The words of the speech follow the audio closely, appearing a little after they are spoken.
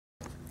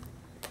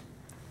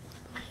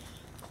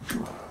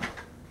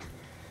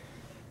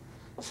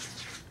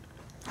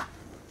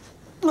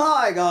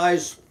Hi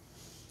guys.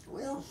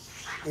 Well,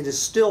 it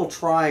is still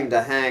trying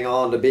to hang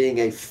on to being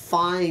a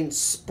fine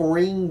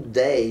spring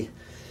day,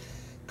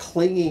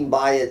 clinging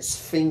by its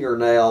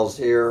fingernails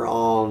here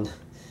on,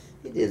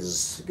 it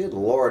is, good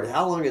Lord,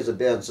 how long has it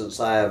been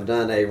since I have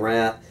done a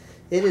rant?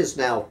 It is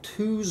now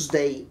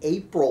Tuesday,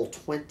 April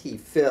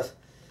 25th,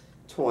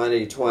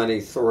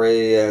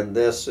 2023, and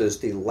this is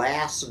the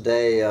last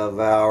day of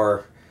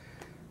our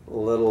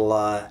little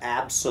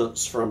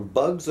absence from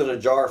Bugs in a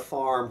Jar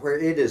Farm, where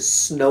it is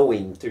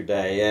snowing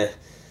today.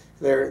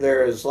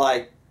 There is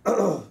like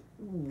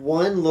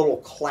one little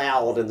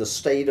cloud in the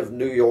state of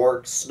New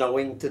York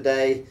snowing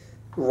today,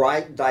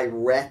 right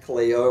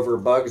directly over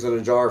Bugs in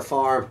a Jar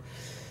Farm.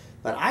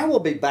 But I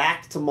will be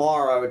back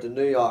tomorrow to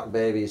New York,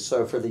 baby.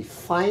 So for the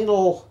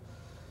final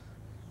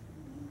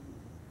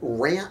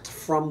rant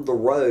from the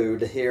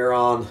road here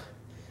on,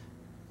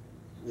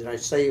 did I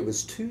say it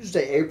was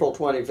Tuesday, April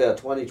 25th,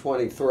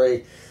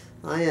 2023?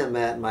 I am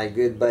at my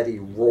good buddy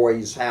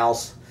Roy's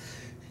house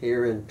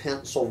here in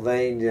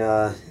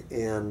Pennsylvania,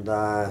 and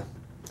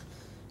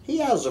he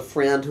has a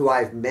friend who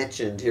I've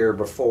mentioned here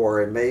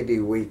before, and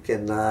maybe we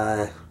can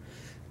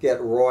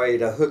get Roy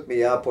to hook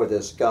me up with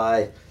this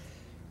guy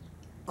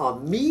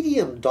on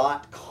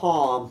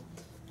Medium.com,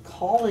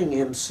 calling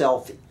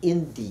himself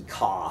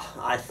Indi.ca.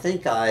 I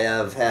think I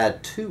have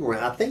had two,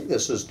 I think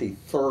this is the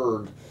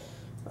third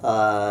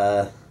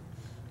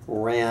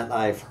rant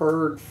I've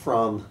heard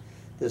from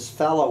this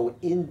fellow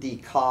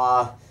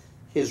Indi.ca.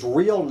 His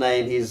real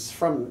name, he's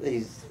from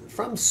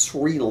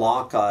Sri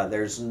Lanka.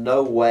 There's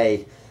no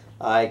way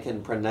I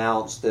can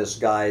pronounce this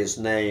guy's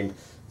name,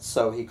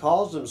 so he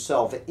calls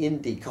himself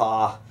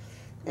Indi.ca.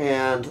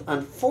 And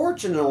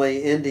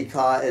unfortunately,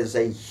 Indi.ca is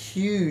a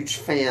huge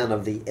fan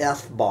of the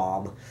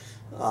F-bomb.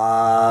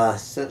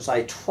 Since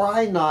I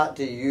try not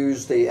to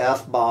use the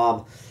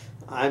F-bomb,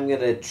 I'm going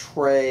to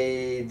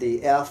trade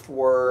the F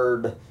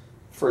word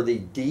for the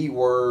D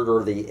word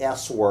or the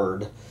S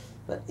word.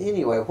 But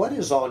anyway, what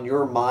is on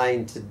your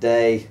mind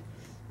today,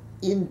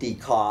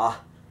 Indi.ca?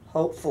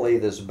 Hopefully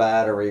this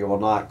battery will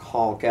not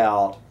conk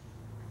out.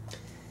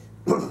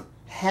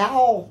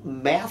 How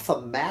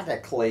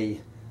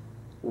mathematically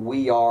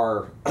we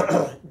are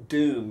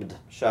doomed,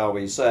 shall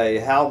we say.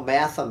 How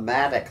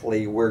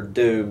mathematically we're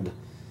doomed.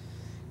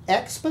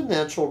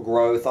 Exponential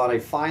growth on a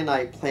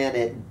finite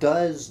planet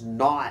does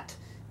not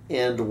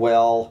end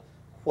well,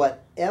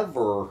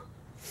 whatever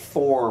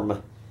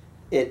form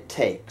it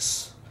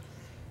takes.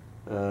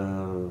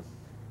 I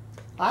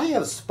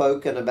have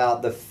spoken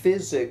about the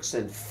physics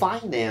and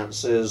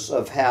finances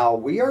of how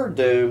we are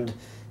doomed.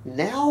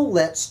 Now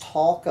let's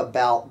talk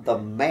about the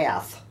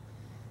math.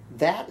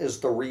 That is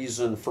the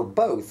reason for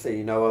both,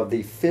 of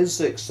the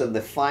physics and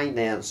the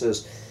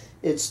finances.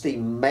 It's the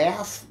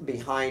math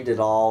behind it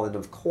all, and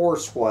of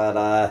course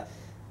what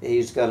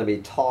he's going to be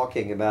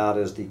talking about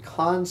is the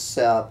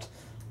concept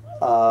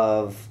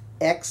of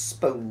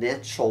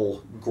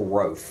exponential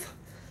growth.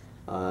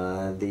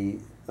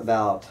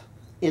 About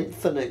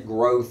infinite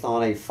growth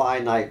on a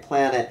finite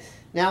planet.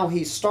 Now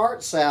he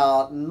starts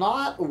out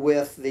not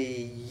with the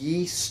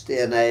yeast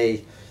in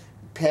a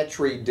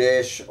petri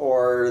dish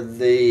or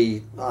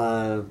the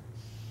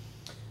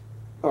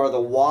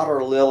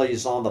water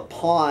lilies on the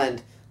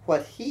pond.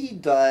 What he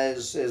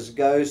does is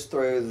goes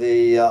through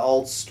the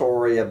old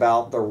story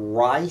about the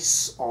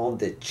rice on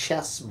the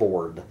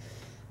chessboard.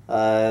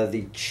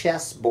 The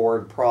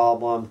chessboard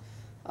problem.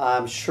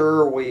 I'm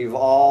sure we've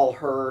all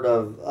heard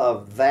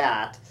of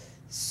that.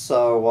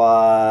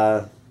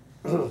 So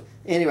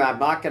anyway, I'm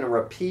not going to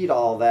repeat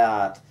all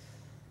that.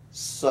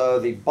 So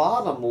the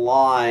bottom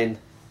line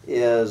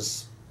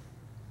is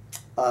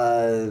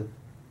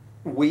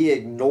we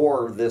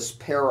ignore this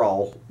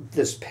parable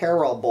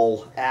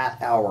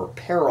at our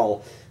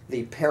peril.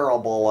 The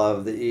parable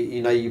of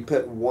you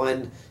put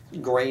one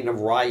grain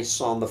of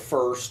rice on the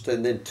first,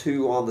 and then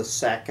 2 on the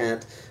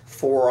second,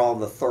 4 on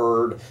the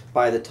third.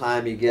 By the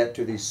time you get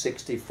to the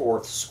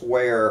 64th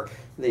square,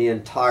 the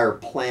entire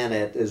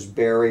planet is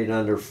buried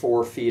under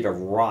 4 feet of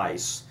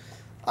rice.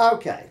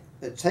 Okay,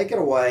 take it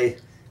away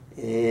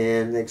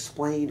and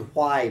explain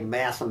why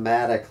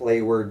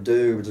mathematically we're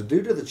doomed.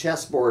 Due to the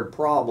chessboard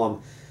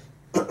problem,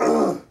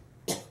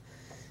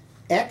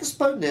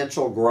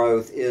 exponential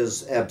growth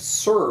is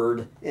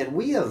absurd, and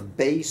we have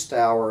based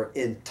our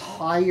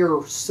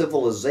entire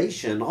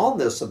civilization on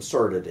this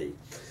absurdity.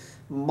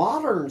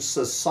 Modern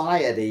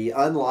society,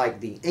 unlike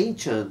the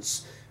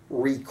ancients,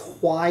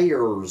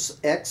 requires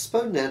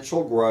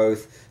exponential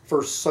growth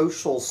for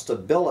social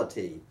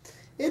stability.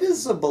 It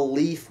is a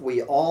belief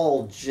we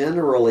all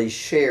generally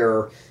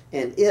share,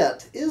 and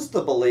it is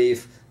the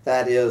belief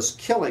that is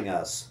killing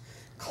us.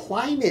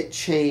 Climate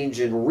change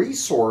and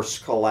resource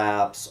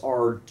collapse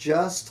are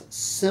just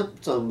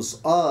symptoms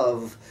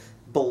of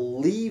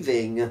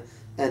believing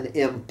an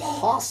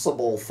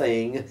impossible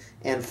thing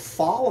and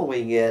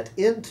following it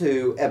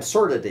into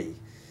absurdity.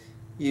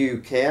 You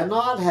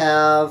cannot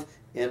have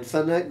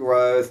infinite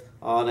growth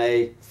on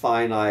a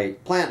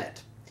finite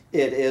planet.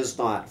 It is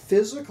not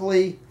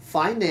physically,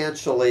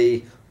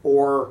 financially,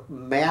 or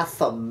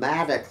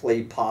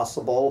mathematically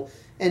possible,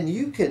 and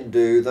you can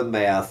do the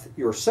math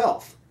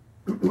yourself.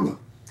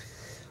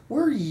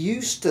 We're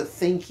used to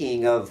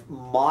thinking of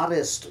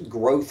modest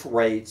growth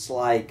rates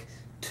like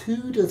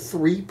 2 to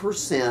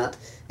 3%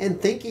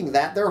 and thinking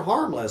that they're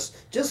harmless.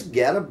 Just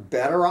get a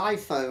better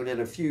iPhone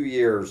in a few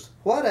years,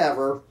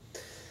 whatever.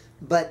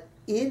 But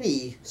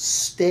any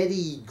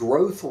steady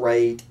growth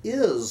rate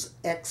is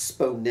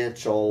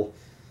exponential.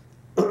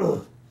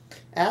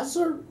 As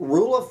a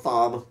rule of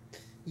thumb,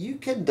 you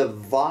can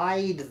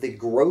divide the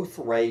growth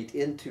rate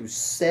into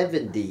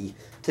 70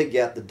 to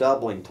get the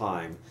doubling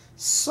time.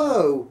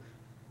 So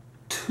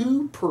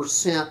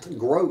 2%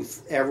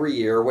 growth every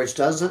year, which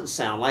doesn't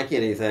sound like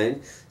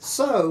anything.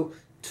 So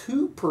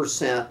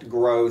 2%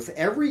 growth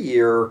every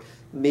year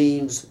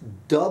means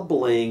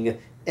doubling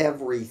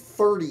every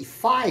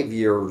 35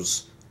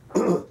 years,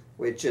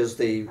 which is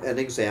an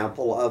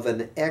example of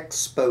an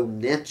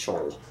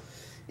exponential.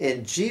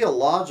 In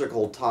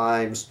geological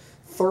times,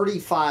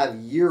 35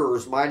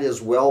 years might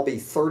as well be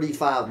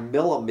 35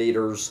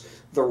 millimeters,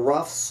 the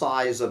rough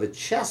size of a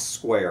chess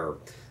square.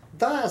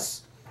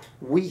 Thus,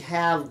 we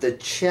have the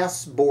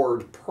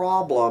chessboard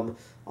problem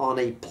on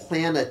a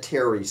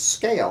planetary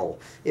scale.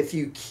 If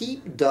you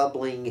keep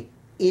doubling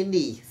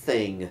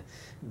anything,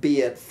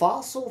 be it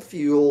fossil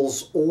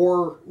fuels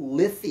or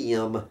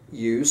lithium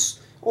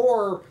use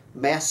or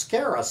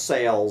mascara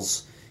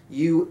sales,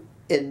 you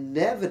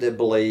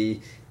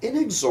inevitably,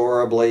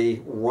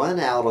 inexorably run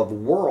out of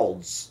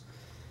worlds.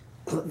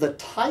 The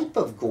type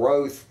of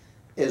growth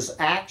is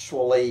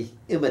actually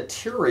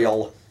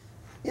immaterial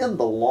in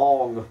the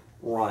long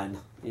run.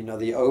 You know,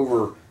 the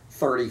over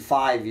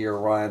 35-year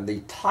run. The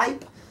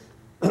type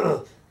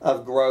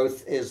of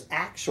growth is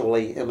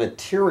actually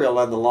immaterial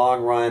in the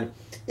long run.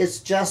 It's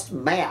just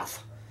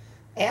math.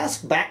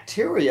 Ask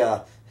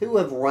bacteria who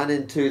have run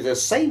into the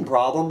same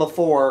problem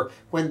before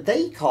when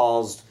they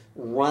caused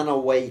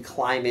runaway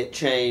climate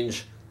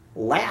change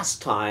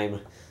last time,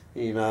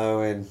 you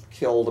know, and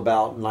killed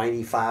about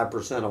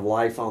 95% of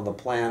life on the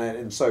planet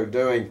in so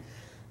doing.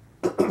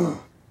 I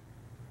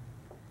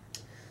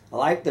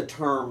like the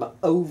term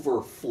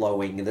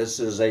overflowing. This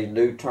is a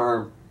new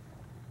term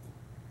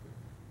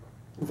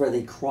for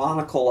the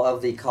chronicle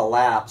of the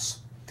collapse.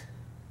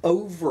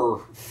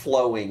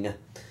 Overflowing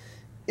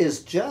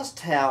is just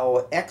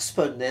how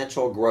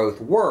exponential growth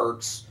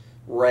works,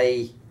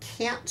 Ray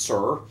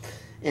Cancer,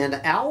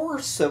 and our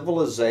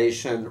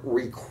civilization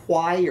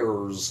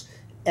requires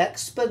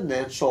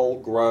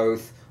exponential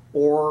growth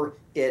or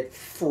it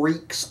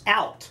freaks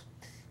out.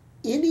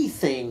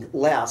 Anything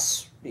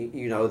less,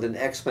 you know, than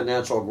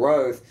exponential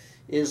growth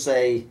is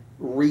a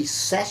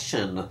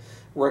recession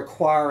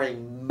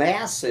requiring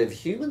massive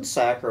human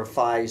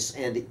sacrifice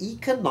and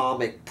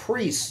economic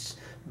priests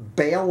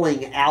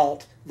bailing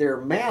out their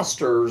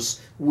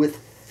masters with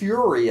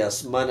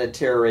furious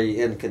monetary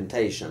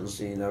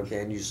incantations. You know,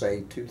 can you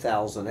say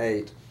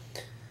 2008?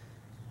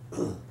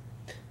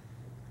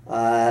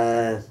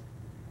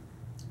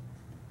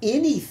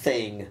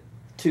 Anything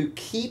to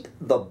keep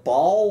the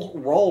ball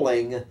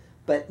rolling,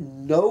 but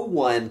no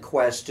one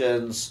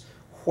questions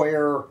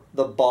where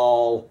the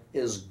ball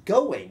is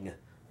going,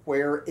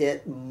 where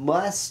it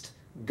must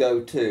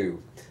go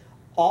to.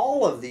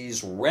 All of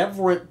these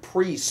reverent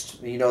priests,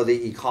 you know,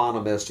 the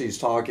economist he's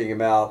talking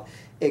about,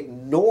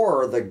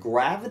 ignore the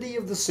gravity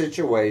of the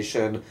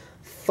situation,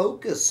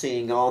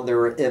 focusing on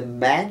their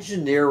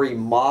imaginary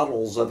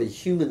models of a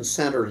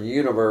human-centered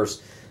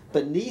universe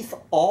beneath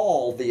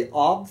all the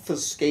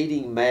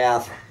obfuscating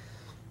math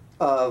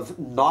of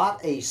not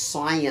a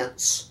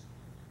science,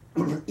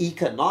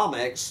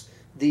 economics.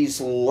 These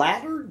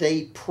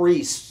latter-day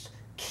priests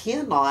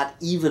cannot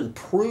even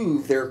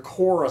prove their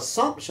core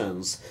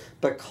assumptions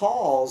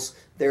because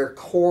their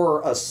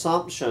core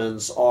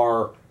assumptions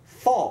are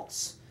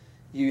false.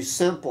 You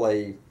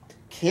simply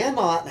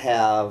cannot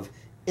have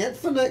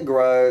infinite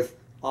growth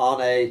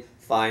on a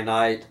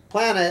finite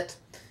planet.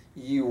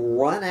 You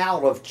run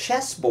out of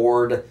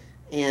chessboard,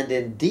 and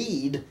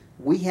indeed,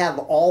 we have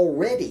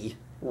already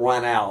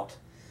run out.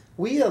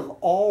 We have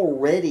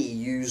already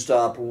used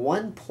up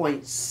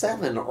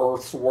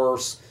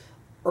 1.7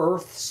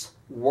 Earth's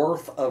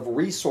worth of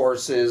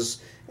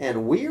resources,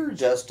 and we're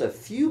just a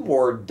few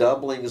more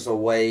doublings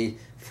away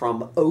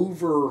from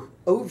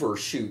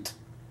overshoot.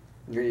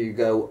 There you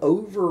go,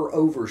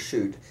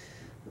 overshoot.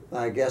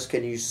 I guess,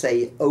 can you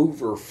say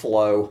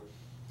overflow?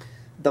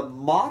 The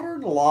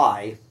modern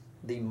lie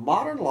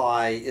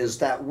is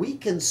that we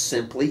can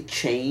simply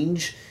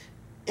change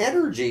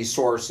energy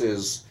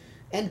sources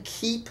and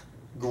keep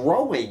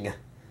growing.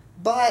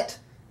 But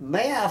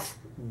math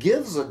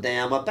gives a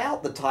damn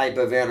about the type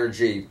of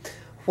energy.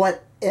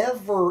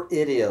 Whatever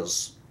it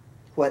is,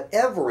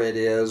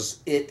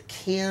 it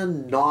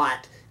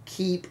cannot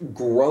keep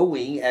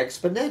growing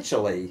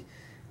exponentially.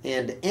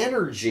 And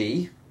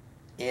energy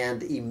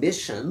and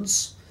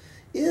emissions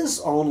is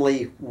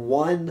only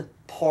one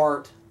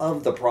part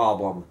of the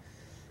problem.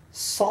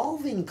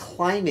 Solving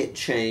climate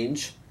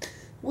change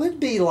would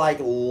be like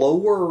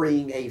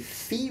lowering a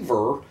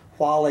fever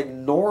while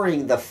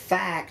ignoring the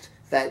fact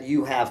that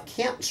you have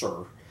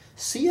cancer.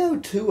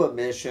 CO2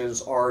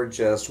 emissions are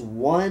just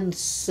one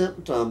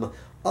symptom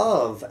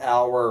of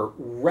our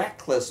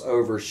reckless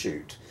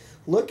overshoot.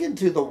 Look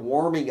into the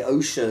warming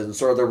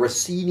oceans or the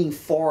receding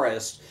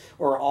forest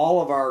or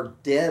all of our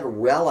dead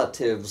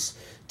relatives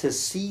to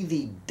see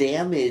the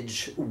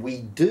damage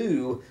we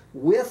do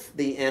with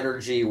the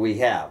energy we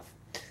have.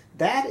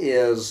 That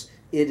is,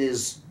 it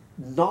is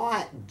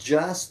not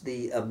just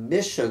the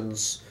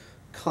emissions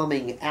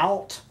coming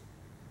out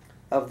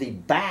of the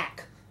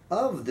back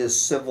of this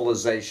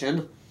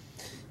civilization.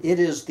 It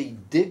is the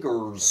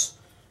diggers.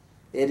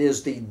 It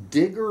is the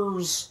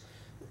diggers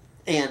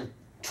and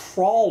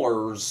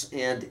trawlers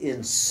and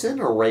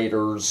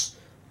incinerators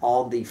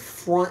on the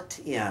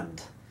front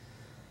end.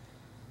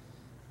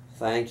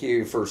 Thank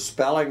you for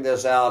spelling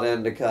this out,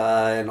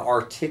 Indi.ca, and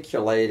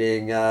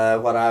articulating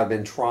what I've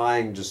been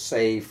trying to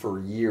say for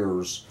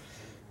years.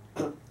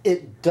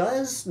 It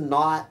does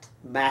not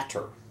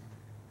matter.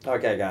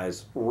 Okay,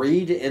 guys,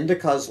 read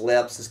Indi.ca's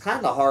lips. It's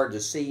kind of hard to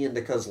see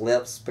Indi.ca's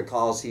lips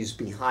because he's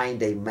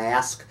behind a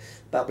mask,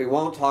 but we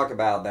won't talk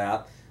about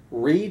that.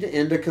 Read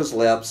Indi.ca's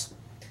lips.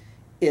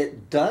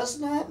 It does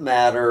not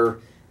matter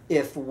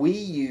if we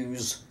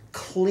use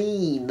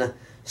clean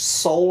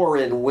solar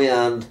and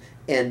wind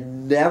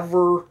and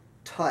never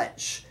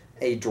touch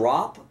a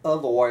drop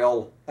of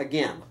oil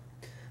again.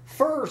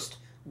 First,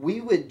 we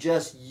would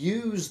just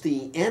use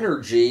the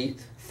energy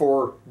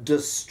for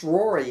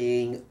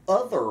destroying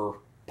other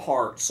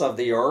parts of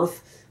the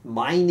earth,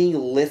 mining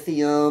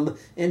lithium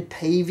and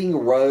paving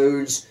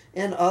roads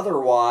and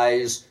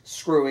otherwise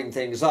screwing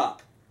things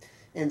up.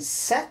 And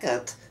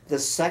second, the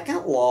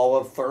second law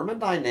of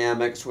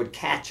thermodynamics would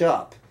catch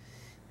up.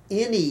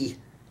 Any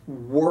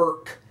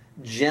work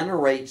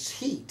generates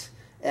heat.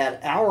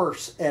 At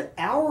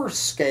our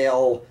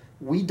scale,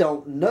 we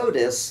don't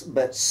notice,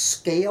 but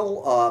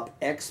scale up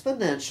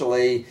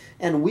exponentially,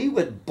 and we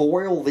would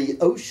boil the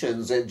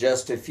oceans at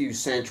just a few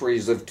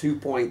centuries of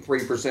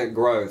 2.3%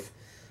 growth,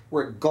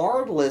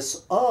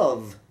 regardless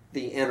of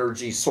the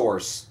energy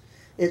source.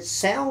 It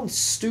sounds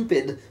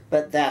stupid,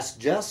 but that's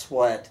just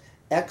what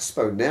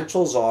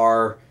exponentials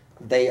are.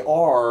 They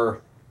are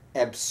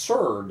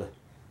absurd.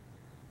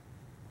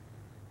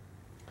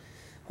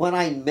 When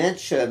I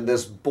mention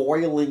this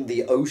boiling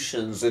the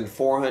oceans in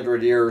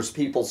 400 years,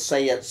 people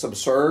say it's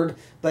absurd,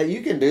 but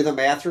you can do the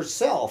math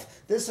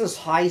yourself. This is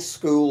high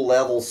school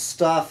level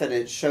stuff, and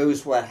it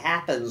shows what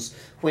happens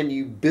when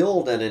you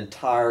build an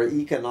entire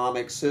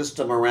economic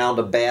system around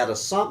a bad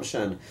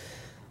assumption.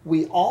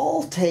 We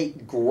all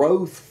take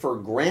growth for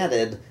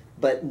granted,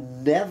 but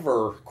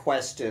never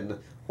question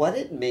what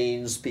it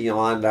means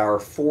beyond our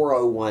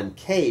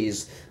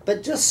 401ks,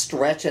 but just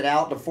stretch it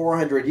out to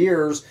 400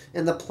 years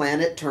and the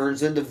planet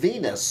turns into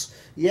Venus.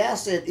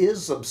 Yes, it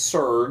is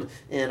absurd,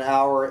 and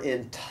our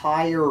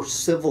entire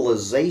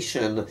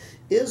civilization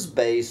is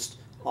based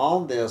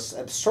on this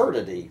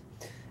absurdity.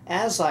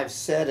 As I've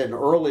said in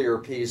earlier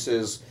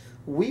pieces,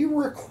 we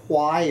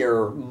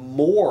require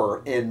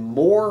more and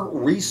more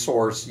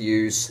resource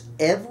use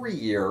every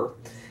year,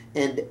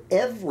 and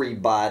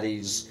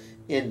everybody's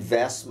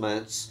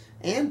investments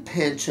and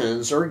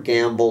pensions are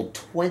gambled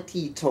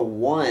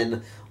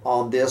 20-1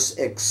 on this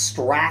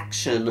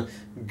extraction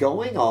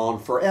going on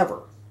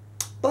forever.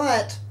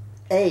 But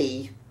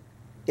A,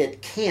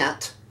 it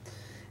can't,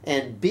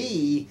 and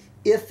B,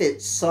 if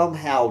it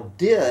somehow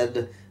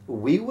did,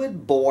 we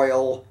would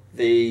boil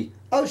the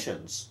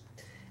oceans.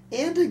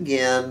 And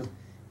again,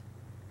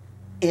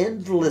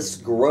 endless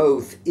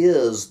growth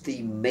is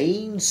the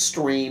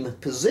mainstream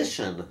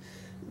position.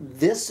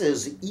 This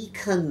is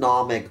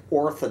economic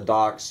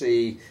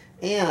orthodoxy,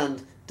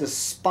 and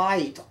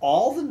despite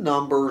all the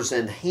numbers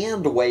and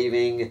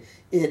hand-waving,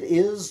 it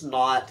is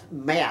not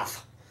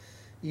math.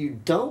 You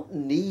don't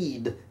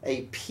need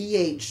a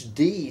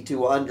PhD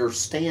to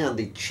understand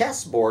the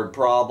chessboard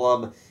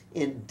problem.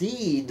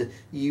 Indeed,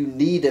 you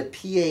need a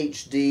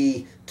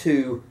PhD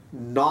to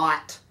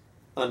not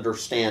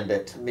understand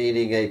it,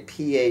 meaning a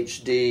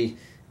PhD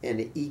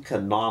in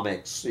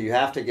economics. So you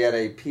have to get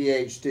a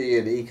PhD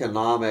in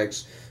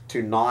economics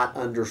to not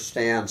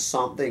understand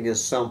something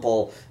as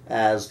simple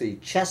as the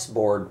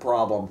chessboard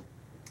problem.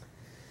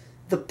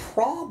 The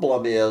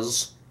problem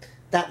is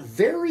that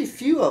very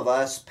few of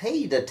us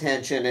paid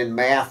attention in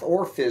math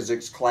or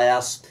physics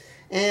class,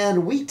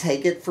 and we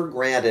take it for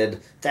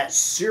granted that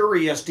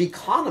serious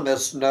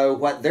economists know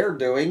what they're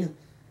doing,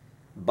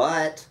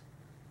 but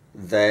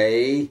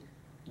they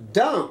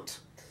don't.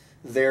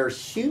 Their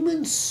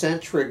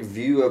human-centric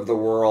view of the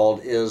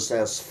world is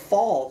as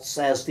false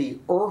as the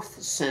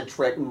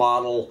Earth-centric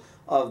model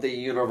of the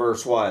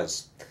universe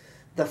was.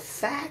 The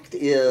fact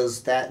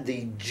is that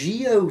the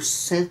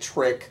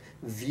geocentric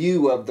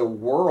view of the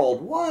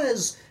world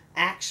was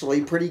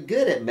actually pretty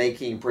good at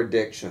making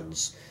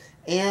predictions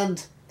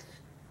and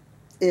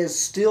is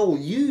still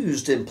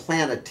used in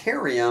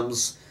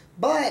planetariums,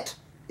 but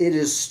it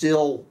is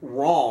still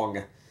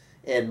wrong.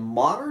 And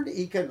modern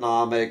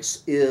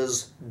economics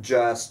is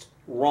just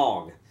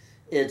wrong.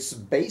 Its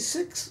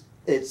basic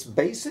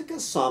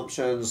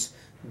assumptions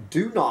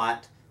do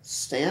not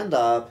stand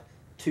up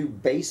to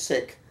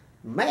basic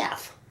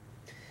math.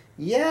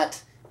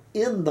 Yet,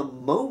 in the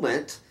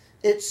moment,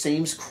 it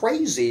seems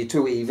crazy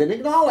to even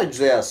acknowledge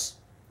this.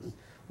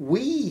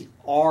 We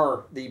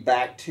are the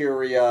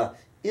bacteria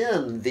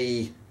in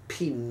the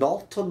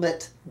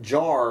penultimate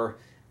jar,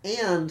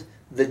 and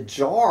the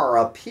jar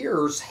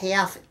appears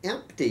half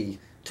empty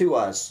to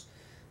us.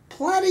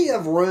 Plenty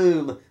of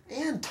room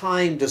and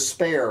time to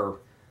spare,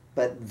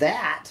 but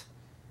that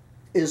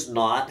is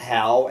not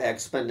how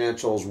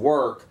exponentials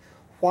work.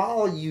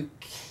 While you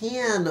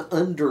can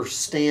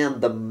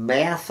understand the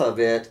math of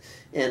it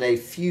in a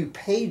few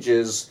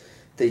pages,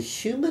 the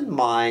human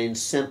mind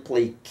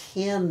simply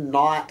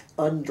cannot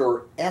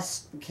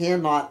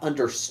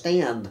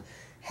understand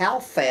how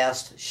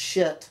fast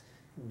shit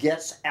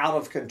gets out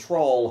of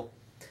control.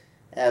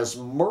 As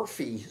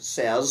Murphy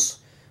says,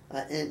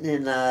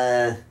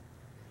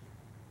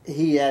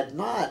 he had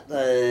not,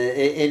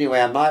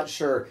 anyway, I'm not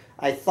sure.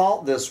 I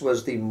thought this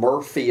was the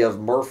Murphy of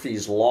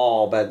Murphy's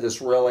Law, but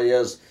this really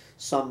is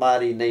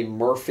somebody named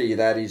Murphy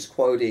that he's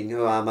quoting,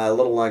 who I'm a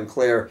little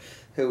unclear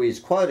who he's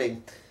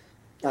quoting.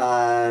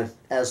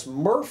 As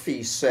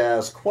Murphy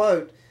says,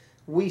 quote,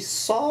 "We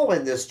saw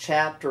in this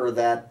chapter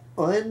that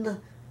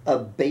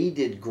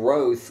unabated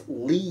growth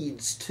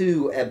leads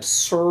to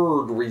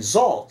absurd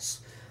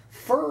results.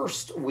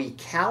 First, we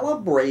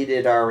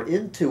calibrated our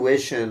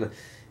intuition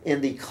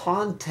in the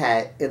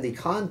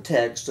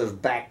context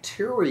of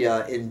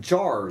bacteria in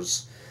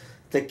jars.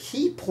 The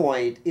key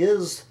point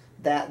is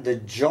that the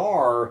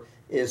jar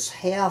is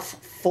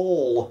half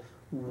full,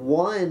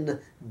 one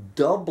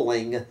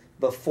doubling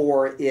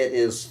before it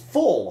is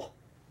full.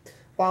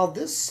 While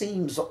this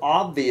seems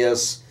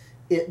obvious,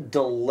 it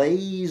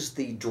delays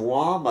the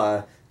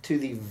drama to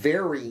the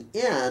very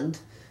end,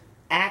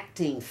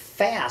 acting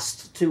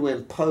fast to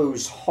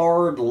impose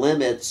hard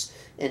limits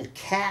and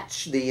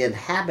catch the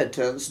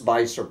inhabitants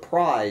by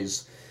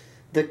surprise.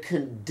 The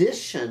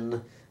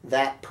condition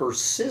that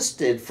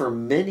persisted for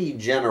many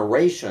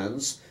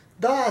generations,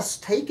 thus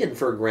taken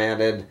for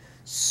granted,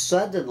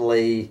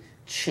 suddenly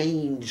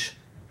change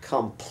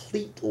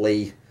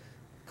completely."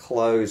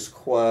 Close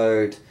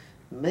quote.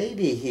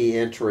 Maybe he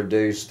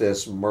introduced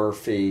this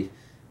Murphy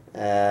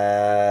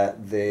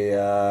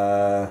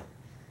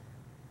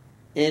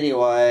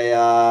anyway,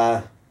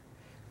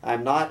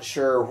 I'm not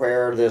sure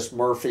where this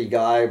Murphy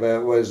guy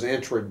was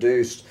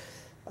introduced.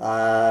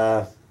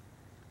 But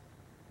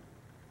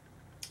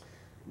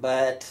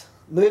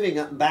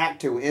moving back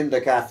to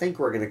indica, I think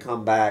we're going to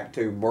come back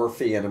to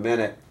Murphy in a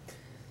minute.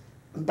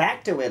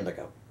 Back to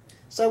indica.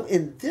 So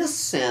in this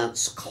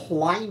sense,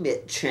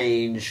 climate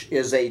change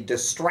is a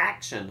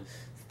distraction.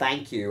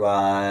 Thank you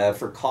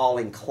for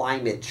calling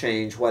climate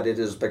change what it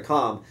has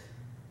become.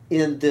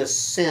 In this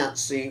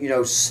sense,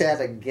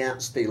 set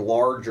against the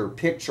larger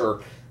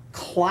picture,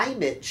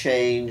 climate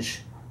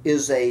change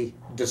is a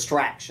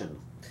distraction.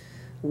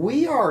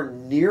 We are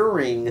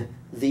nearing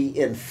the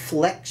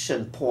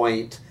inflection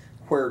point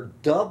where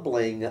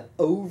doubling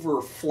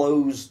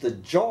overflows the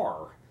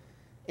jar.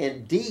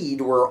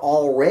 Indeed, we're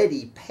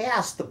already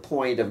past the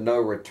point of no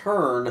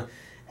return,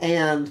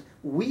 and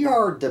we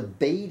are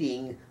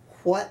debating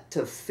what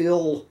to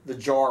fill the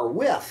jar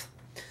with.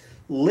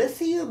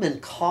 Lithium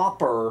and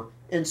copper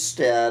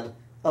instead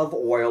of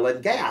oil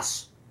and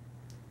gas.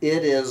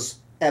 It is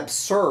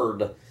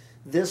absurd.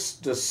 This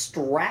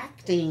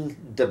distracting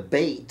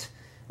debate,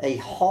 a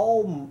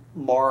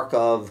hallmark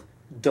of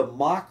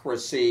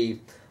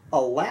democracy,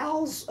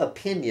 allows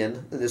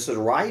opinion, and this is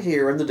right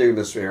here in the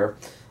Doomosphere,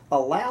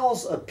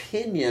 allows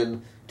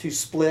opinion to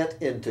split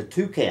into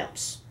two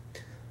camps: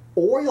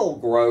 oil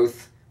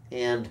growth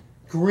and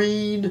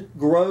green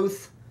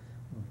growth,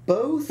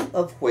 both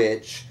of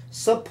which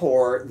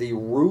support the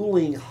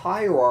ruling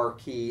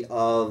hierarchy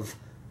of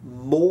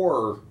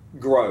more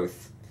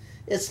growth.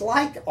 It's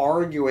like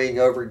arguing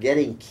over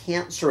getting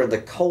cancer in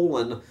the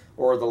colon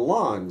or the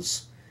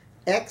lungs.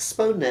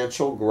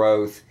 Exponential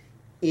growth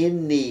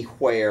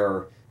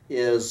anywhere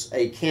is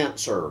a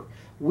cancer.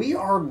 We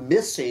are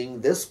missing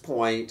this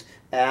point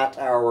at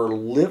our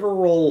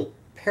literal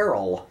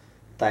peril.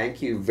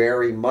 Thank you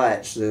very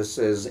much. This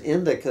is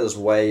Indica's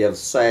way of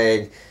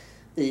saying,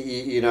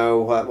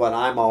 what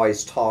I'm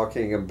always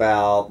talking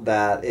about,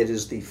 that it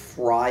is the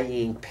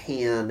frying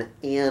pan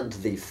and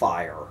the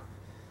fire.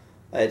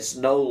 It's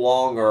no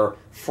longer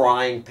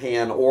frying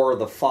pan or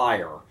the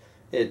fire.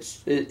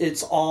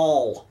 It's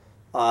all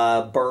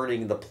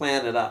burning the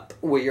planet up.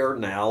 We are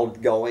now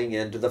going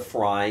into the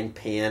frying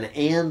pan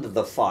and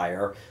the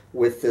fire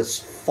with this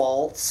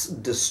false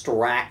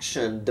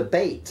distraction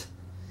debate.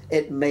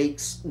 It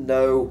makes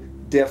no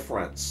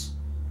difference.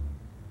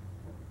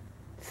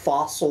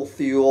 Fossil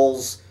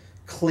fuels,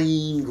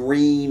 clean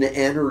green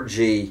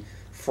energy,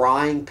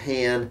 frying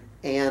pan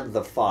and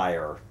the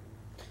fire.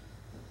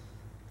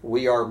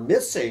 We are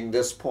missing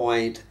this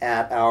point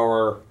at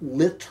our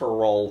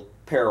literal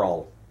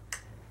peril.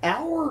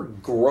 Our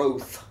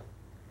growth,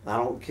 I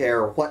don't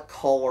care what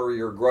color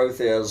your growth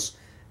is,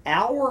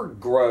 our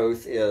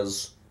growth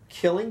is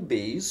killing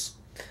bees,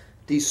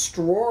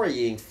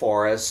 destroying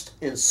forests,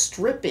 and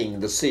stripping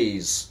the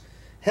seas.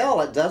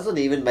 Hell, it doesn't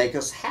even make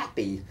us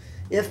happy.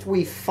 If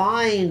we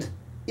find,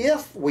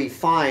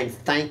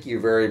 thank you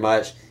very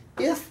much,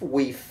 if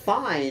we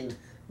find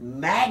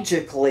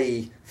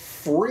magically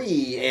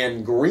free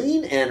and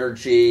green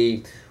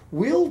energy,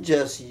 we'll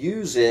just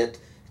use it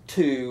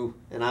to,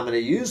 and I'm going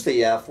to use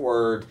the F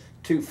word,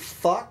 to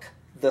fuck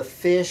the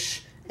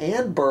fish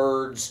and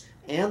birds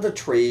and the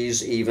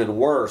trees even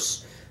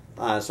worse.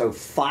 So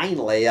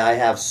finally, I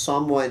have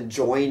someone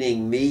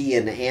joining me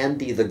and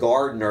Andy the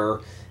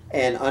gardener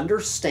and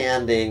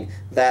understanding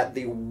that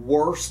the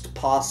worst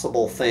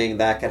possible thing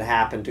that could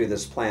happen to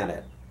this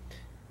planet,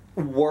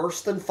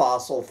 worse than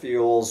fossil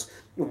fuels,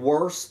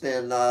 worse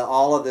than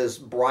all of this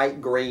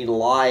bright green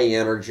lie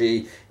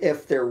energy,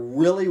 if there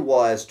really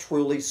was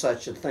truly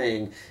such a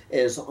thing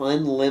as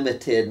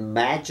unlimited,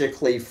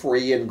 magically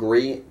free and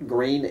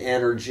green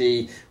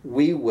energy,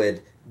 we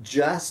would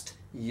just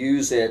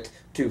use it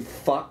to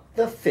fuck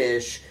the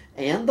fish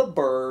and the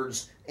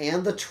birds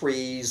and the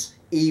trees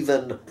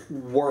even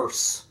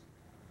worse.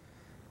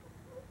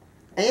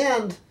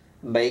 And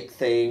make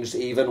things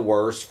even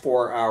worse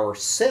for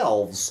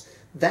ourselves.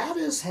 That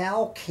is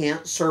how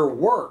cancer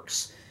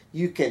works.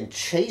 You can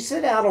chase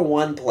it out of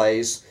one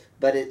place,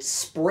 but it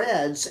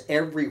spreads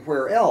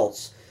everywhere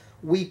else.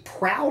 We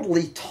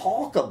proudly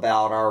talk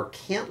about our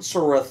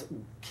cancerous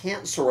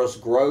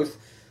growth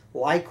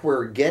like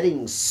we're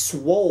getting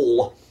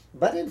swole,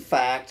 but in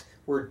fact,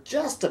 we're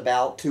just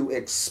about to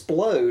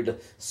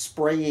explode,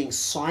 spraying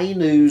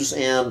sinews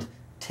and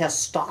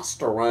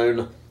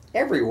testosterone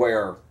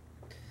everywhere.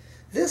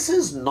 This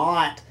is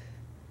not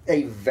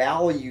a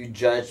value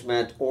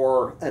judgment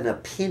or an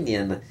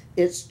opinion.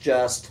 It's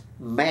just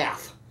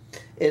math.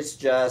 It's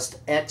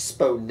just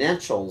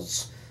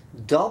exponentials.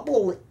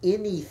 Double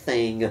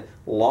anything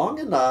long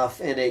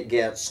enough and it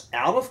gets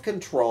out of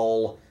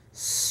control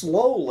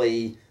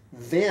slowly,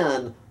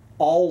 then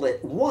all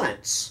at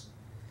once.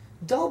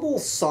 Double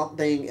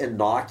something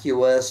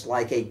innocuous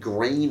like a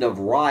grain of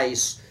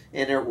rice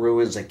and it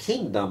ruins a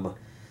kingdom.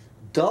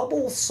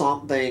 Double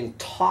something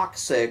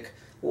toxic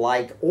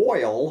like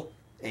oil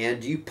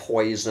and you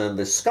poison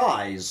the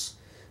skies.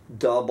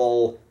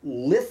 Double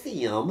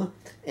lithium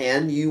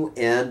and you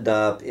end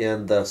up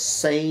in the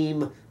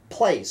same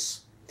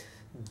place.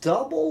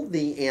 Double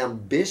the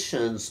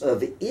ambitions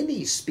of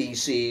any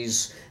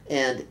species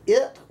and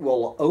it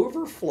will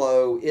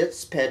overflow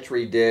its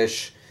petri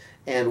dish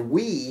and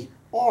we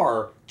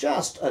are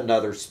just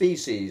another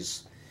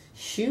species.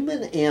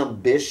 Human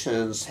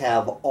ambitions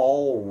have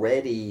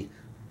already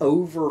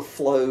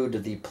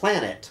overflowed the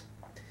planet.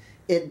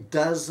 It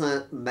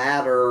doesn't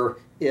matter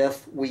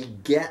if we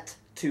get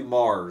to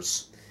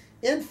Mars.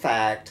 In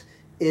fact,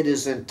 it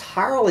is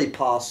entirely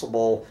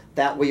possible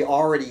that we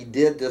already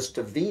did this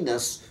to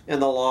Venus in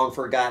the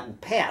long-forgotten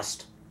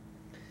past.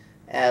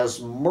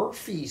 As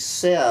Murphy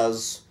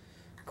says,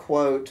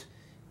 quote,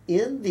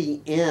 "In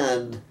the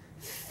end,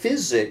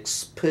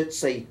 physics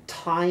puts a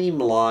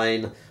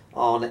timeline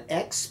on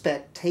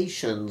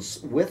expectations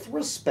with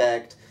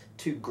respect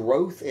to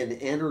growth in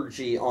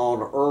energy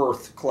on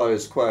Earth,"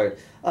 close quote.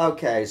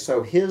 Okay,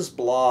 so his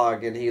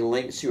blog, and he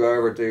links you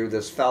over to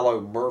this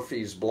fellow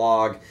Murphy's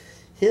blog.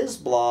 His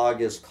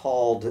blog is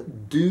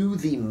called Do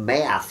the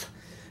Math,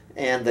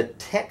 and the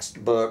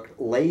textbook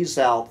lays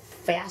out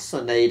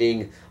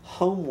fascinating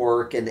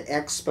homework in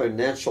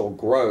exponential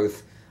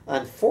growth.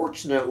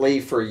 Unfortunately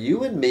for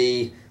you and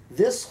me,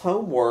 this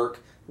homework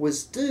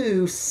was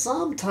due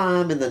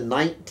sometime in the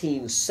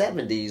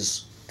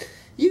 1970s.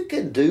 You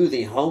can do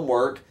the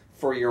homework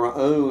for your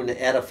own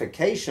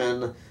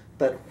edification,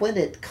 but when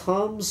it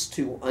comes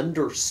to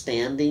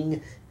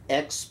understanding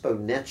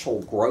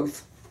exponential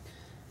growth,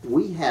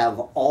 we have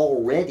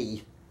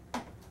already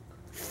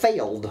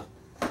failed.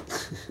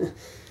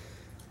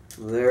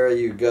 There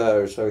you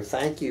go. So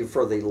thank you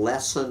for the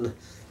lesson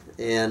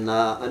in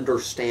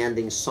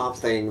understanding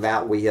something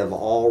that we have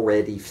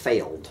already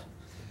failed.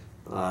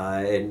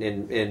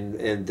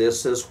 And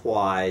this is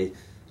why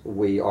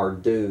we are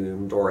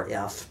doomed, or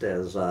effed,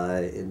 as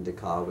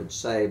Indi.ca would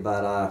say.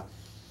 But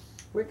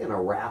we're going to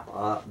wrap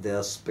up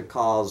this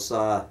because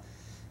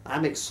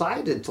I'm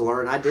excited to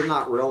learn. I did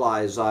not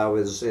realize I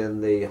was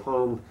in the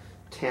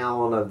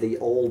hometown of the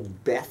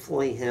old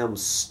Bethlehem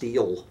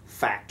steel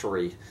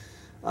factory.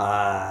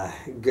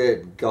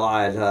 Good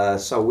God.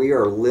 So we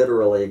are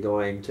literally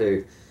going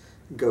to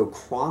go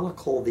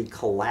chronicle the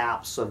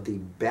collapse of the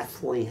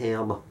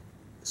Bethlehem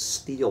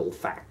steel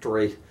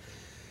factory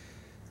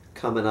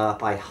coming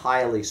up. I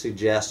highly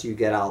suggest you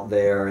get out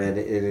there and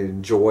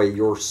enjoy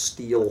your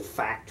steel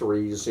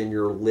factories and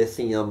your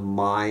lithium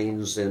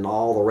mines and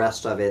all the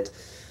rest of it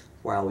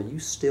while you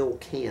still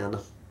can.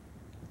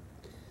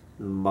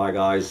 Bye,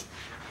 guys.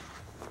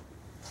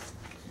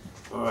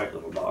 All right,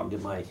 little dog,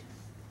 did my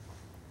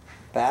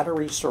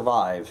battery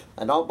survive?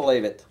 I don't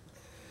believe it.